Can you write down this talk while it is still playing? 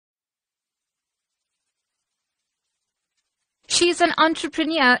She's an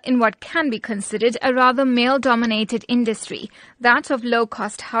entrepreneur in what can be considered a rather male-dominated industry, that of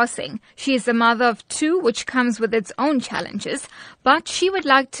low-cost housing. She is a mother of 2, which comes with its own challenges, but she would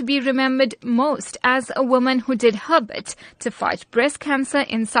like to be remembered most as a woman who did her bit to fight breast cancer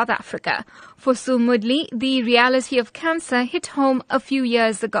in South Africa. For Sue Moodley, the reality of cancer hit home a few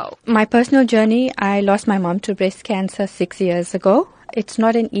years ago. My personal journey, I lost my mom to breast cancer 6 years ago. It's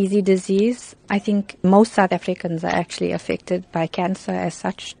not an easy disease. I think most South Africans are actually affected by cancer as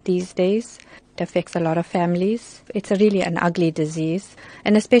such these days. It affects a lot of families. It's really an ugly disease.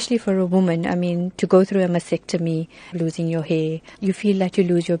 And especially for a woman, I mean, to go through a mastectomy, losing your hair, you feel that you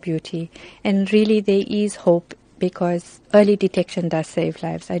lose your beauty. And really there is hope because early detection does save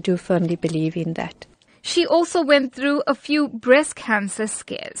lives. I do firmly believe in that. She also went through a few breast cancer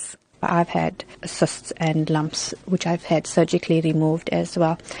scares. I've had cysts and lumps, which I've had surgically removed as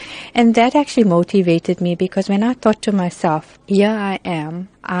well. And that actually motivated me because when I thought to myself, here I am,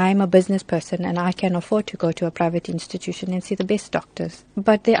 I'm a business person and I can afford to go to a private institution and see the best doctors.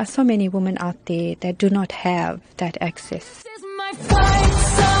 But there are so many women out there that do not have that access. This is my fight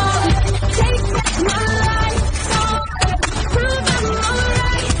song. Take back my life song. Prove I'm alright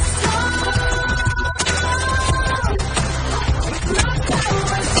song.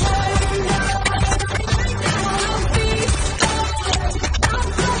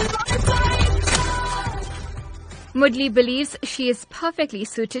 Moodley believes she is perfectly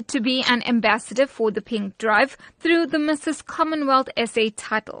suited to be an ambassador for the Pink Drive through the Mrs. Commonwealth SA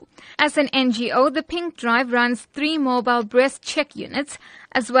title. As an NGO, the Pink Drive runs 3 mobile breast check units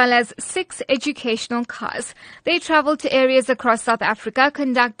as well as 6 educational cars. They travel to areas across South Africa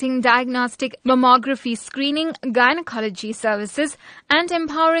conducting diagnostic mammography screening, gynecology services and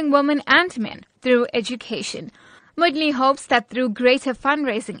empowering women and men through education. Moodley hopes that through greater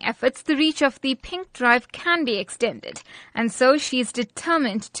fundraising efforts, the reach of the Pink Drive can be extended. And so she is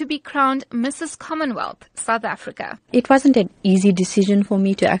determined to be crowned Mrs. Commonwealth, South Africa. It wasn't an easy decision for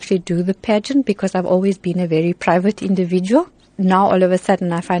me to actually do the pageant because I've always been a very private individual. Now all of a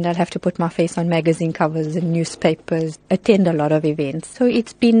sudden I find I'll have to put my face on magazine covers and newspapers, attend a lot of events. So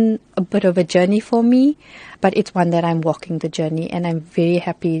it's been a bit of a journey for me, but it's one that I'm walking the journey and I'm very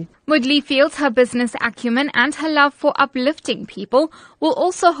happy. Moodley feels her business acumen and her love for uplifting people will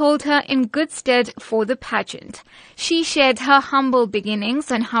also hold her in good stead for the pageant. She shared her humble beginnings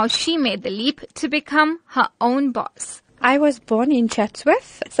and how she made the leap to become her own boss. I was born in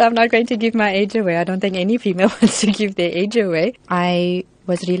Chatsworth, so I'm not going to give my age away. I don't think any female wants to give their age away. I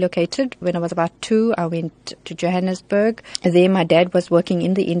was relocated when I was about 2. I went to Johannesburg. There my dad was working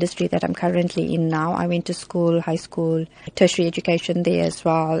in the industry that I'm currently in now. I went to school, high school, tertiary education there as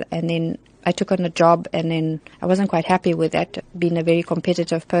well. And then I took on a job and then I wasn't quite happy with that, being a very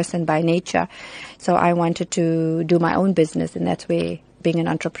competitive person by nature. So I wanted to do my own business, and that's where being an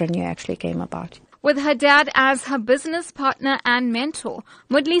entrepreneur actually came about. With her dad as her business partner and mentor,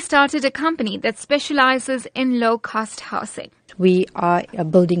 Moodley started a company that specializes in low-cost housing. We are a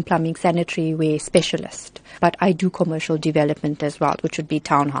building, plumbing, sanitary ware specialist, but I do commercial development as well, which would be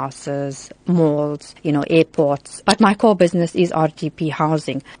townhouses, malls, airports. But my core business is RGP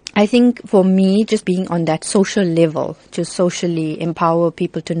housing. I think for me, just being on that social level, to socially empower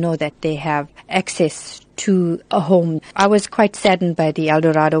people to know that they have access to a home. I was quite saddened by the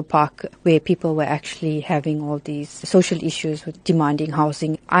Eldorado Park where people were actually having all these social issues with demanding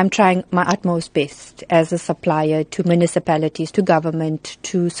housing. I'm trying my utmost best as a supplier to municipalities, to government,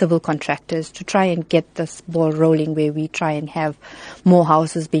 to civil contractors to try and get this ball rolling where we try and have more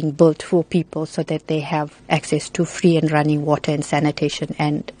houses being built for people so that they have access to free and running water and sanitation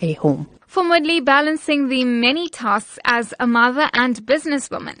and a home. For Moodley, balancing the many tasks as a mother and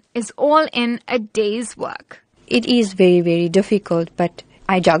businesswoman is all in a day's work. It is very, very difficult, but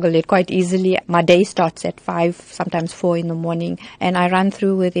I juggle it quite easily. My day starts at 5, sometimes 4 in the morning, and I run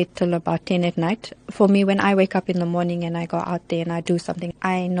through with it till about 10 at night. For me, when I wake up in the morning and I go out there and I do something,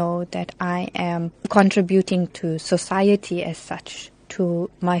 I know that I am contributing to society as such,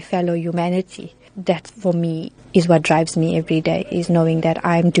 to my fellow humanity. That for me is what drives me every day, is knowing that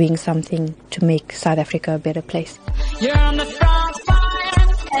I'm doing something to make South Africa a better place. You're on the front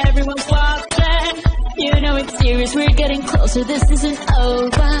line, everyone's watching. You know it's serious, we're getting closer, this isn't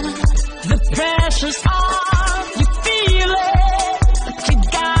over. The pressure's on, you feel it, but you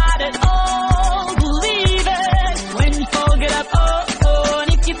got it all, believe it. When you fold it up, oh,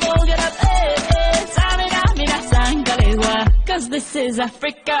 and if you fold it up, samina, mina, sangalewa, 'cause this is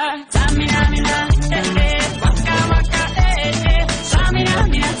Africa. Samina, mina, waka, waka, samina,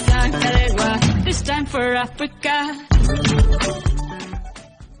 mina, sangalewa, this time for Africa.